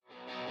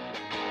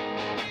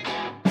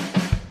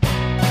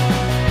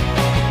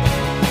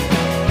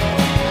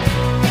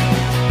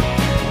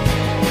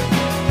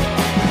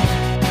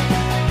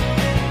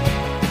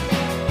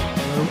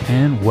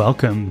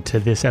welcome to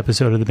this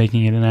episode of the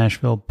Making It in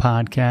Asheville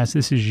podcast.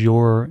 This is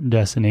your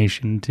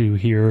destination to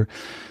hear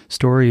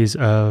stories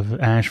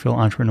of Asheville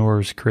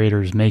entrepreneurs,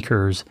 creators,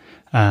 makers.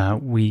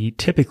 We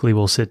typically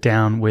will sit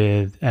down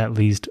with at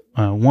least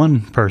one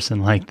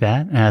person like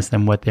that, ask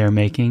them what they're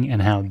making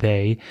and how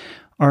they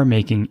are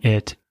making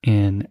it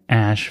in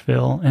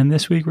Asheville. And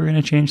this week we're going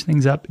to change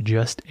things up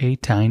just a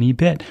tiny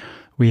bit.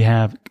 We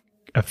have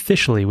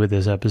officially with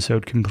this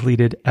episode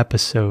completed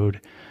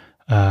episode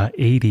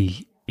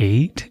 88,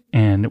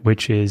 and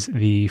which is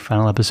the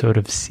final episode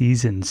of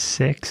season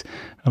 6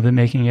 of the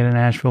Making It in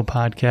Asheville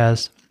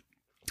podcast.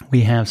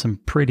 We have some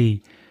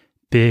pretty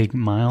big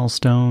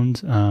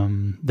milestones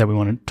that we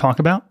want to talk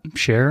about,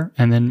 share,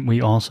 and then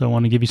we also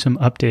want to give you some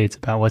updates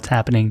about what's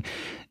happening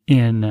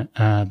in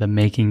the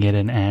Making It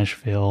in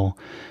Asheville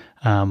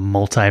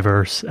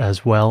multiverse,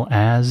 as well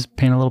as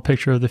paint a little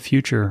picture of the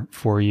future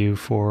for you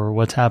for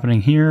what's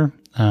happening here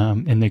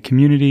in the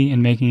community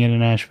in Making It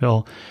in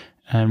Asheville,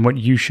 and what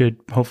you should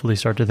hopefully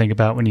start to think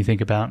about when you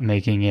think about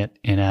making it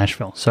in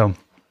Asheville. So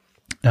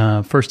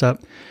first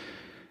up,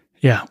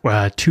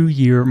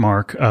 2-year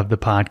mark of the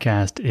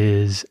podcast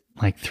is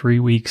like 3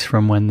 weeks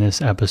from when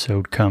this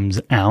episode comes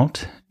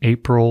out.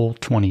 April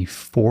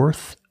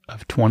 24th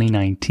of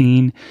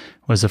 2019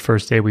 was the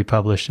first day we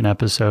published an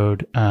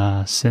episode.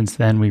 Since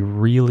then, we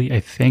really,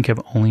 I think,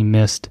 have only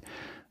missed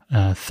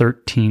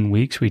 13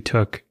 weeks. We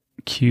took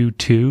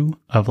Q2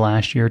 of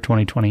last year,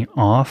 2020,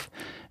 off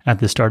at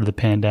the start of the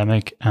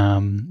pandemic.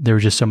 There were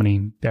just so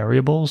many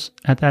variables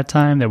at that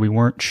time that we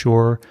weren't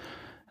sure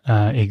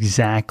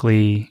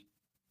exactly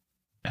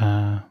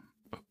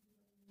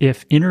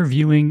if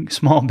interviewing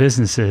small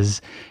businesses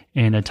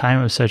in a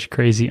time of such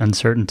crazy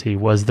uncertainty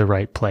was the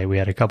right play. We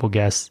had a couple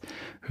guests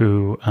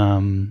who,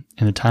 in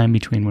the time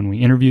between when we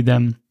interviewed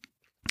them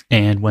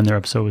and when their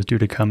episode was due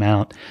to come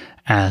out,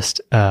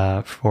 asked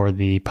for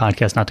the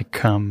podcast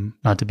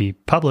not to be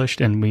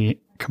published, and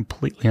we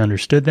completely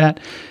understood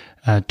that.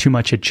 Too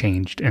much had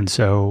changed, and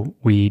so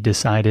we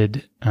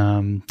decided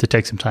to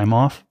take some time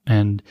off.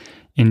 And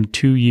in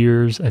 2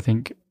 years, I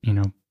think,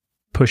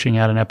 pushing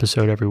out an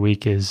episode every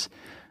week is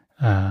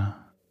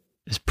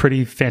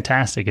pretty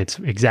fantastic. It's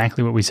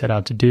exactly what we set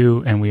out to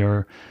do, and we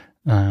are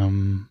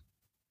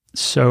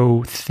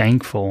so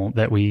thankful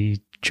that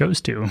we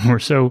chose to. We're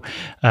so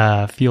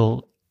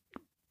feel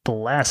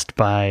blessed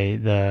by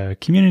the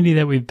community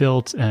that we've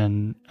built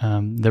and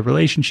the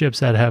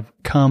relationships that have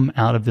come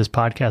out of this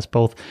podcast,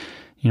 both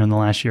in the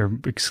last year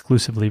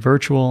exclusively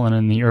virtual, and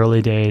in the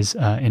early days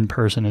in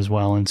person as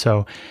well. And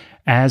so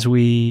as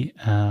we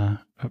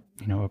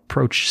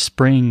approach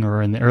spring,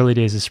 or in the early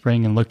days of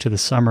spring, and look to the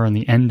summer and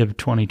the end of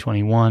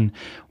 2021,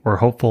 we're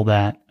hopeful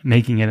that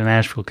Making It in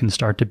Asheville can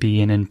start to be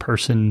an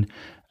in-person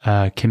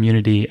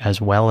community as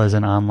well as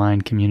an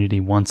online community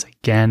once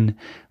again.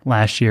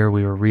 Last year,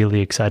 we were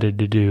really excited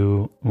to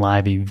do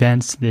live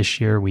events.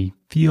 This year, we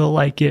feel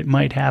like it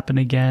might happen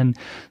again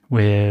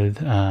with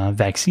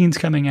vaccines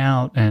coming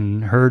out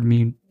and herd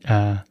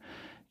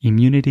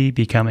immunity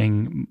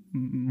becoming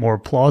more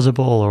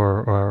plausible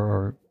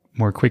or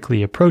more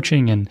quickly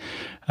approaching, and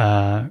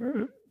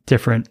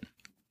different,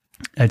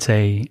 I'd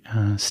say,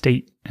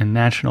 state and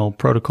national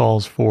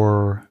protocols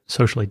for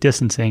socially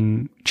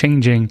distancing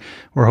changing.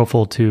 We're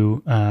hopeful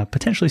to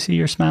potentially see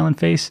your smiling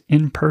face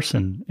in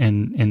person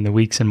in the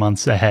weeks and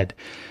months ahead.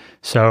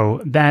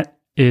 So that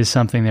is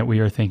something that we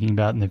are thinking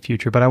about in the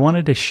future. But I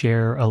wanted to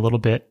share a little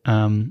bit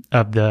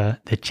of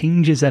the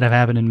changes that have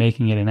happened in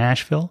Making It in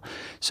Asheville,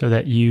 so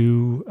that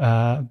you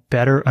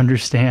better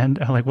understand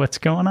what's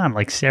going on.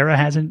 Like, Sarah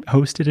hasn't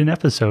hosted an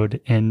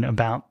episode in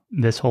about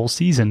this whole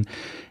season.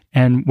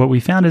 And what we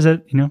found is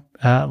that,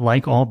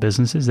 like all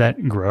businesses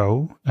that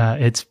grow,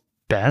 it's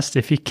best,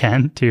 if you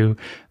can, to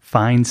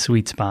find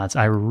sweet spots.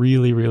 I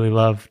really, really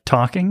love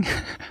talking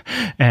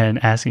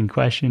and asking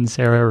questions.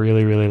 Sarah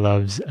really, really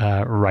loves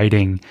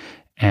writing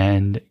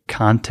and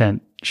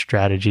content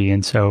strategy.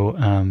 And so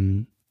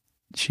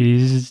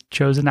she's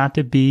chosen not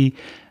to be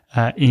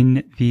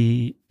in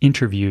the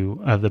interview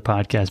of the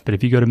podcast. But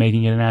if you go to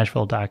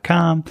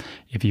makingitinasheville.com,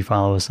 if you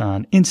follow us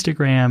on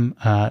Instagram,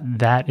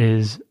 that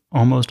is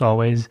almost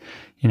always,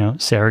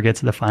 Sarah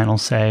gets the final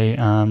say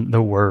on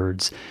the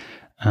words.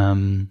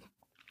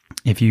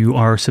 If you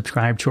are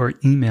subscribed to our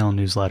email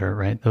newsletter,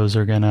 right, those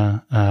are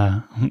gonna,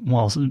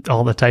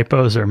 all the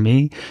typos are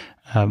me.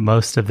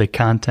 Most of the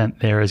content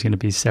there is going to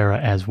be Sarah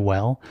as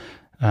well.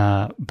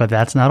 But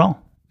that's not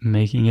all.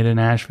 Making It in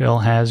Asheville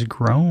has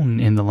grown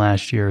in the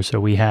last year. So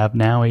we have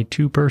now a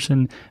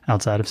 2-person,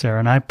 outside of Sarah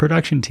and I,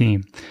 production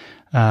team.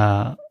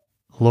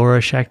 Laura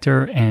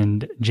Schechter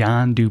and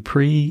John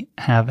Dupree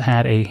have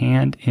had a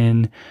hand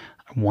in,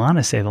 I want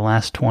to say, the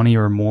last 20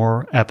 or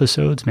more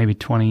episodes, maybe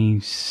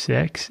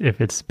 26, if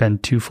it's been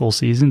 2 full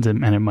seasons,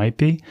 and it might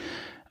be.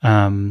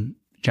 John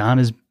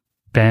has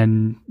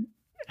been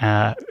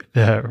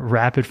the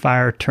rapid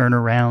fire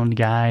turnaround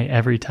guy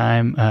every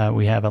time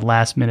we have a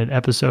last minute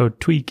episode,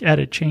 tweak,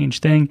 edit, change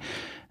thing.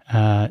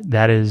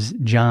 That is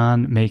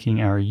John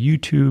making our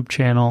YouTube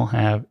channel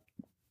have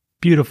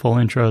beautiful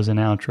intros and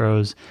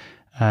outros.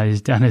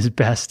 He's done his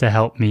best to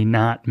help me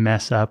not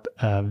mess up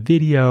a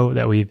video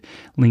that we've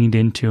leaned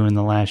into in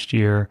the last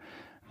year.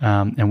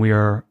 And we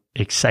are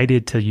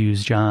excited to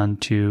use John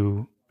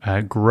to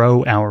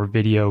grow our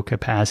video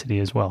capacity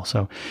as well.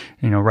 So,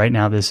 right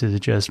now this is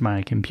just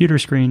my computer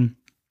screen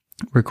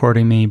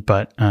recording me,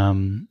 but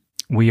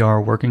we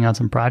are working on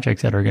some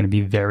projects that are going to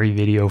be very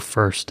video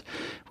first.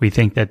 We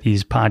think that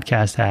these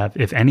podcasts have,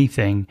 if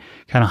anything,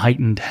 kind of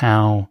heightened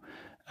how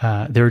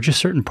there are just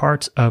certain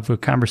parts of a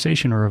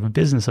conversation or of a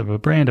business, of a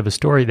brand, of a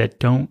story that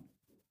don't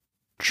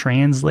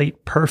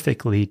translate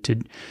perfectly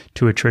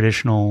to a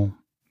traditional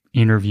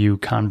interview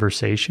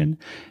conversation.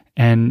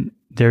 And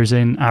there's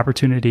an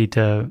opportunity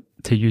to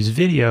use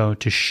video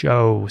to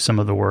show some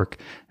of the work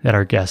that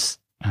our guests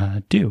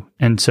do.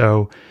 And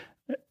so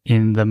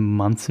in the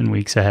months and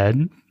weeks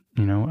ahead,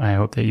 I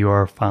hope that you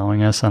are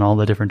following us on all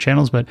the different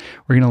channels, but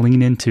we're going to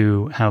lean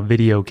into how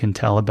video can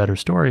tell a better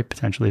story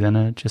potentially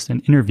than just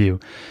an interview.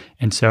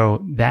 And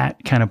so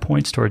that kind of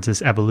points towards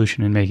this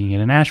evolution in Making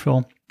It in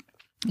Asheville,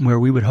 where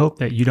we would hope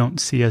that you don't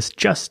see us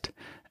just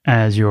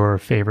as your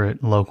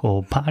favorite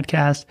local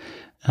podcast,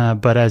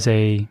 but as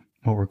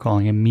what we're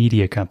calling a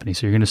media company.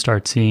 So you're going to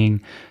start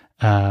seeing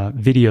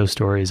video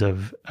stories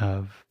of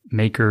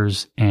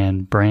makers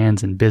and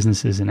brands and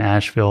businesses in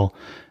Asheville.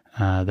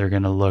 They're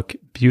going to look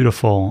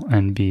beautiful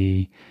and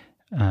be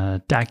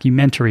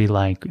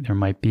documentary-like. There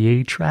might be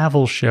a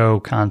travel show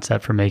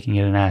concept for Making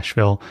It in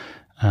Asheville.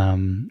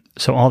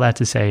 So all that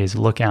to say is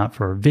look out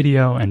for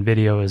video, and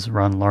video is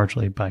run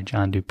largely by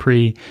John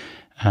Dupree.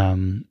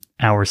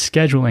 Our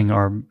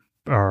scheduling,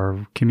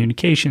 our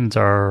communications,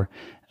 our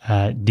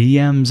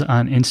DMs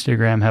on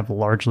Instagram have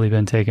largely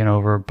been taken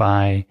over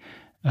by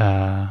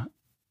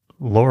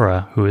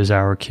Laura, who is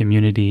our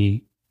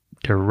community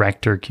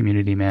director,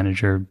 community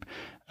manager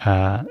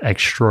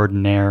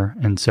extraordinaire.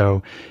 And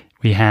so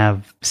we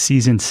have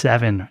season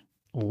 7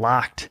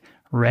 locked,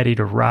 ready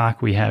to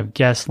rock. We have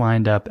guests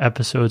lined up,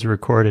 episodes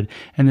recorded,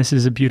 and this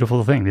is a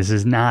beautiful thing. This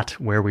is not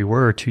where we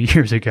were 2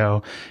 years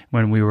ago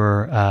when we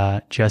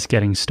were just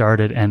getting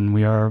started, and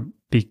we are,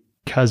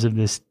 because of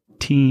this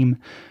team,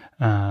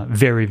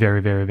 very,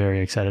 very, very, very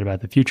excited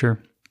about the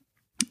future.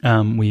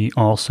 We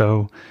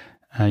also,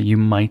 you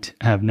might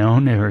have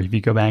known, or if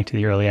you go back to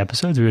the early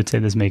episodes, we would say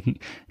this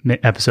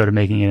episode of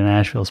Making It in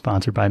Asheville is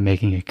sponsored by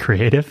Making It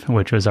Creative,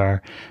 which was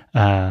our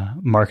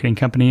marketing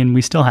company, and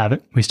we still have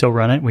it. We still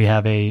run it. We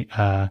have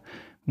a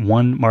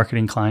one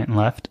marketing client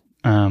left,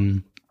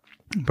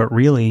 but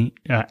really,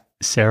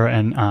 Sarah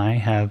and I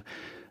have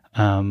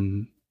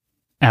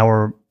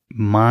our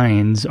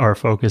minds are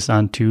focused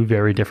on 2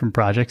 very different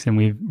projects than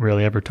we've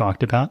really ever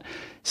talked about.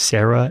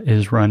 Sarah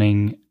is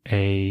running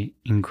a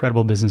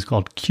incredible business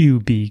called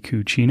QB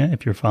Cucina.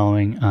 If you're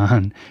following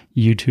on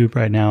YouTube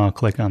right now, I'll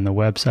click on the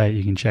website.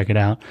 You can check it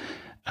out.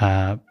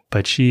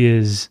 But she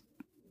has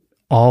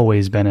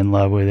always been in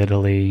love with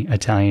Italy,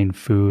 Italian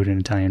food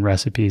and Italian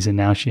recipes. And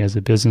now she has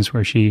a business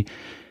where she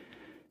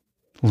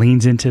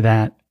leans into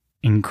that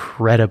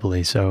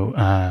incredibly.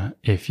 So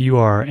if you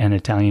are an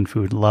Italian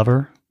food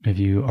lover, if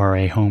you are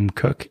a home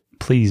cook,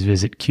 please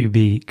visit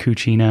QB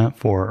Cucina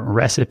for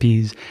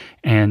recipes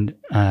and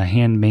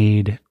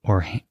handmade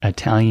or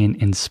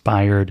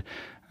Italian-inspired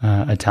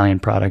Italian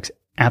products.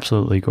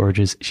 Absolutely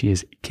gorgeous. She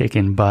is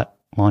kicking butt.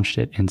 Launched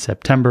it in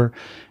September,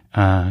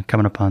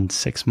 coming up on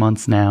 6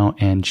 months now,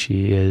 and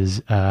she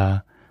is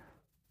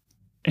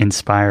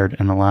inspired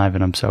and alive,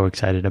 and I'm so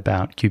excited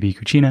about QB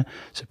Cucina.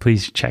 So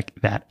please check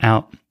that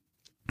out.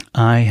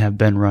 I have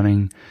been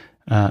running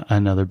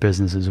another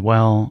business as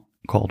well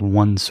called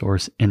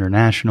OneSource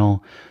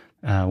International.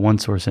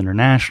 OneSource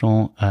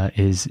International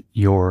is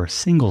your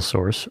single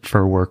source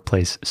for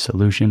workplace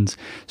solutions.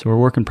 So we're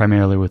working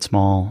primarily with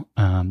small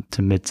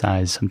to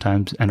mid-size,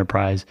 sometimes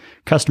enterprise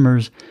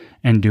customers,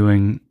 and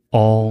doing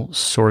all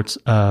sorts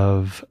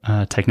of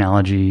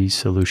technology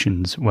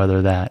solutions,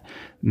 whether that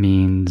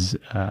means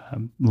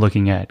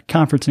looking at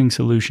conferencing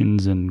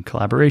solutions and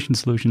collaboration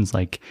solutions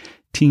like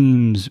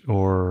Teams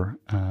or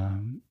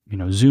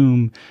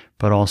Zoom,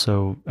 but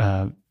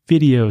also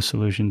video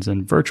solutions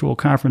and virtual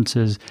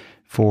conferences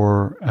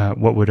for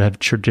what would have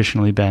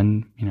traditionally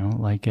been,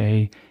 like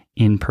a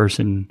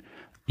in-person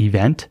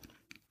event.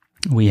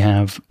 We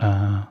have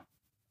an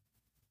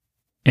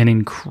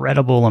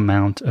incredible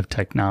amount of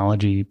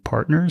technology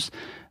partners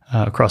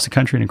across the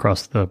country and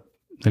across the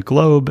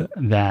globe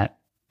that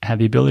have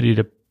the ability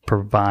to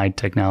provide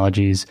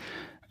technologies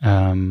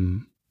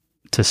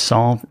to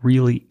solve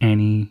really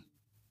any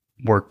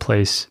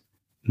workplace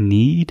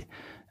need,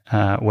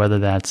 whether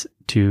that's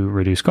to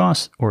reduce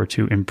costs or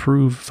to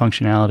improve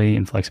functionality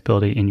and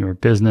flexibility in your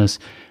business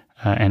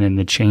and in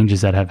the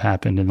changes that have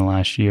happened in the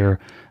last year.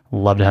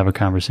 Love to have a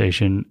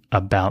conversation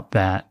about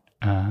that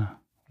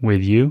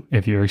with you.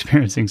 If you're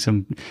experiencing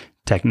some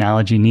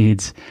technology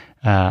needs,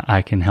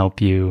 I can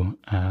help you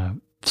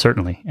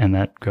certainly. And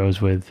that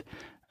goes with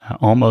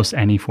almost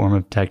any form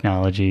of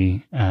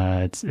technology.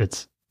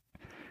 It's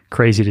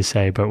crazy to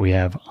say, but we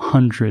have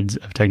hundreds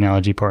of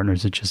technology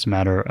partners. It's just a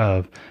matter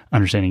of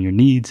understanding your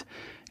needs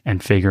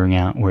and figuring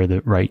out where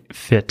the right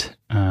fit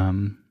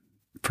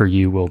for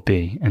you will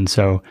be. And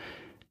so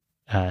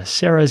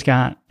Sarah's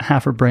got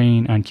half her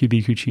brain on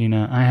QB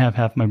Cucina. I have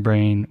half my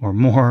brain or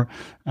more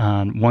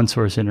on One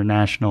Source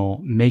International.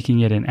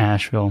 Making it in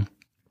Asheville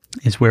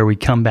is where we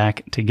come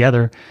back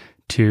together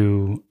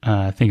to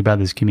think about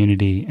this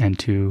community and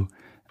to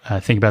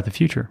think about the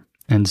future.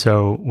 And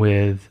so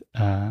with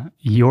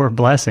your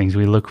blessings,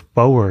 we look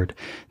forward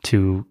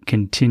to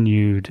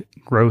continued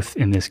growth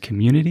in this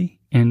community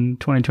in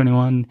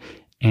 2021.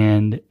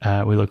 And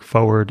we look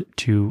forward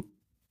to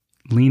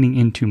leaning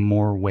into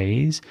more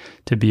ways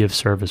to be of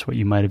service. What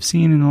you might have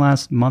seen in the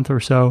last month or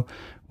so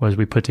was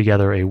we put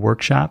together a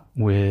workshop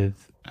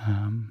with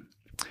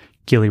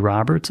Gilly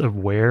Roberts of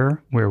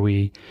where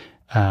we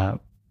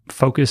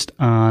focused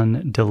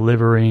on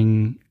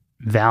delivering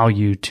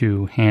value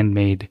to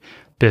handmade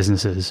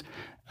businesses.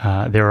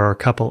 There are a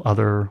couple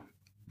other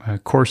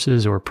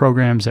courses or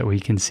programs that we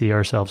can see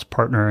ourselves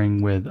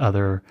partnering with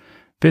other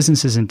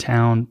businesses in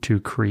town to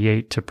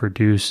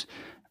produce.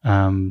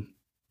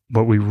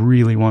 What we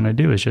really want to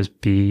do is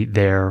just be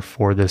there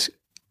for this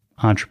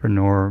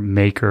entrepreneur,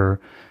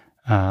 maker,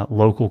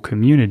 local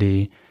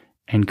community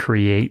and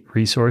create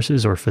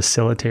resources or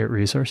facilitate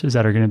resources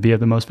that are going to be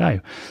of the most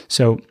value.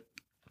 So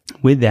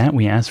with that,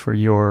 we ask for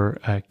your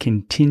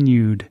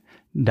continued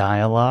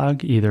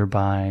dialogue, either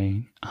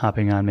by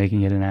hopping on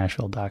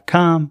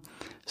makingitinashville.com,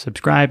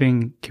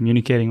 subscribing,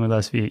 communicating with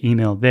us via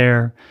email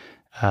there.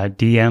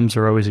 DMs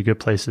are always a good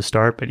place to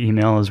start, but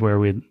email is where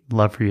we'd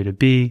love for you to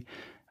be.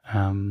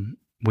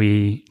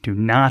 We do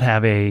not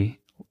have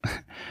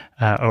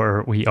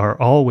or we are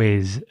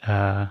always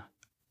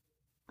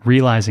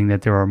realizing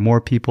that there are more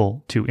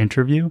people to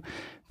interview,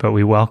 but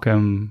we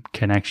welcome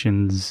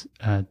connections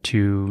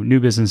to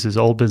new businesses,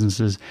 old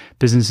businesses,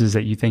 businesses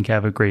that you think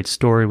have a great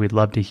story. We'd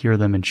love to hear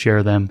them and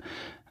share them.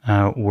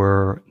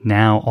 We're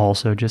now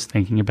also just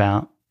thinking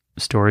about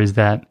stories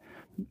that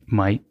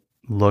might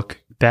look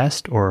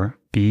best or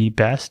be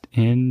best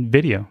in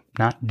video,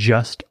 not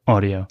just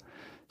audio.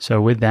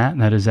 So with that,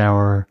 that is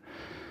our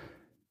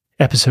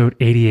episode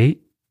 88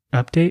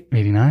 update,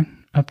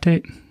 89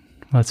 update.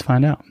 Let's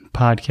find out.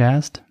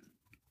 Podcast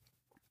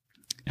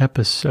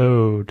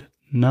episode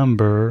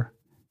number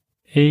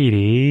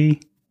 80.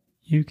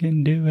 You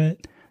can do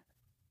it.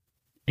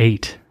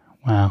 8.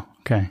 Wow.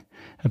 Okay.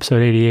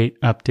 Episode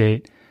 88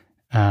 update.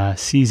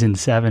 Season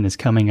 7 is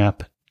coming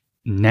up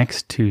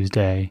next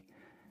Tuesday.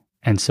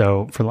 And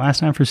so for the last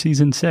time for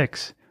season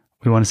 6,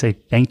 we want to say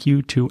thank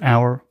you to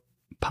our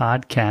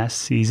podcast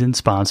season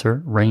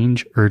sponsor,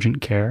 Range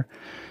Urgent Care.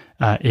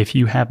 If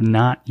you have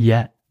not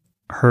yet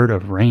heard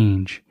of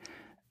Range,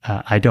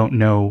 I don't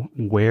know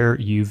where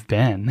you've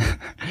been,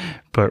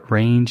 but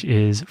Range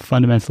is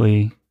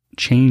fundamentally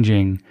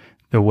changing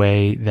the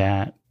way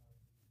that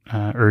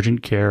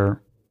urgent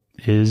care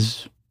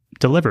is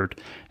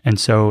delivered. And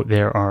so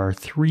there are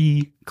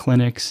 3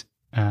 clinics,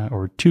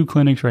 or 2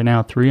 clinics right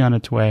now, 3 on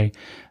its way.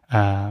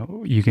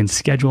 You can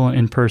schedule an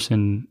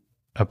in-person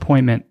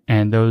appointment,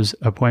 and those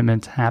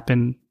appointments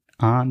happen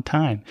on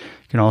time.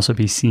 You can also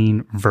be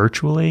seen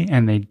virtually,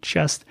 and they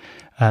just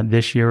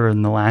this year or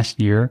in the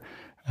last year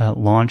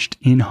launched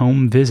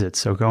in-home visits.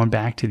 So going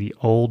back to the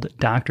old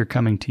doctor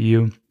coming to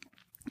you.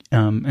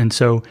 And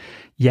so,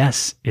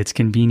 yes, it's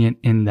convenient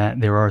in that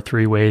there are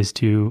 3 ways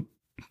to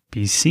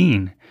be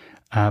seen,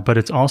 but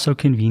it's also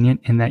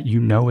convenient in that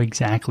you know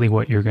exactly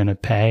what you're going to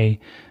pay.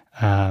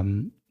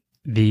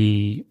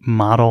 The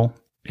model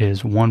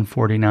is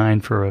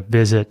 $149 for a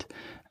visit,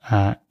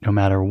 no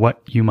matter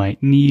what you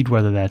might need,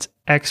 whether that's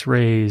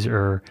x-rays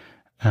or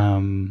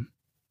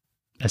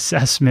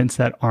assessments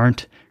that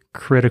aren't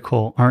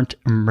critical, aren't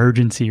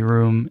emergency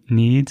room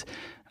needs.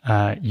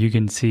 You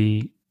can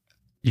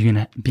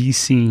be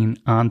seen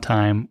on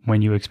time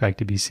when you expect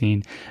to be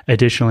seen.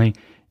 Additionally,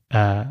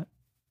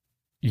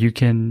 you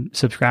can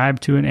subscribe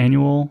to an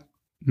annual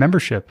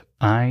membership.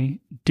 I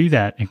do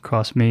that. It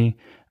costs me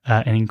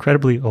an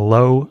incredibly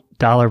low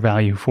dollar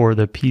value for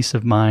the peace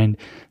of mind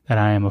that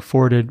I am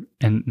afforded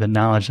and the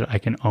knowledge that I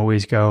can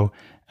always go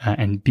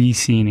and be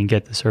seen and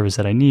get the service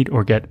that I need,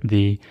 or get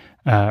the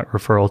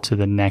referral to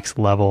the next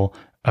level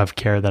of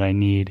care that I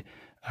need.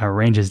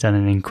 Range has done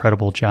an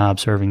incredible job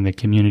serving the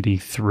community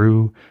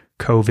through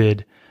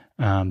COVID,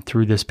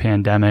 through this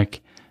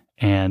pandemic,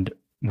 and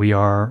we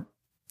are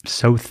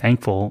so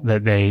thankful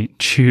that they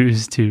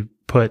choose to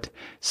put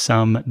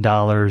some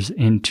dollars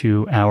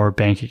into our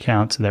bank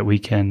account so that we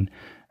can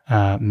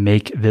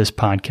make this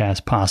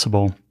podcast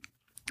possible.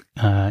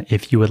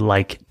 If you would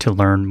like to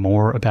learn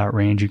more about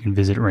Range, you can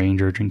visit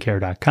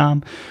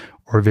rangeurgentcare.com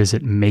or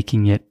visit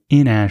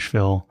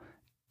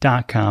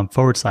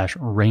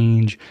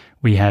makingitinashville.com/range.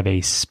 We have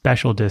a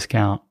special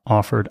discount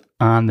offered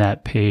on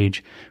that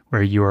page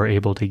where you are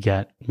able to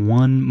get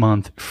 1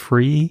 month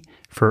free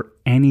for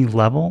any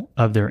level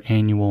of their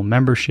annual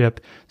membership.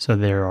 So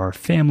there are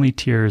family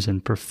tiers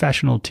and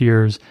professional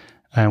tiers,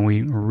 and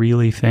we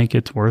really think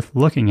it's worth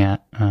looking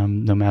at.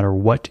 No matter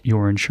what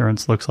your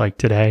insurance looks like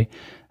today,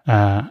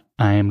 I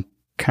am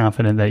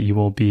confident that you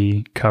will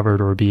be covered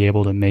or be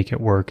able to make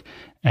it work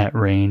at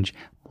Range.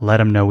 let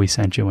them know we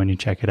sent you when you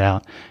check it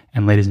out.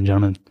 And ladies and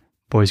gentlemen,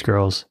 boys,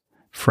 girls,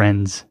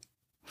 friends,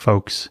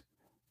 folks,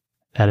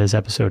 that is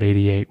episode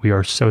 88. We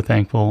are so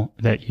thankful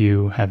that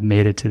you have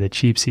made it to the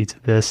cheap seats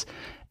of this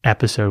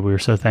episode. We are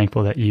so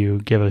thankful that you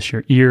give us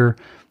your ear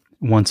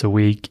once a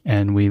week,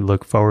 and we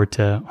look forward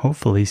to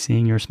hopefully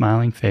seeing your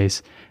smiling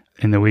face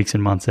in the weeks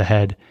and months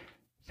ahead.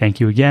 Thank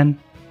you again.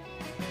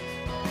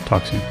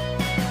 Talk soon.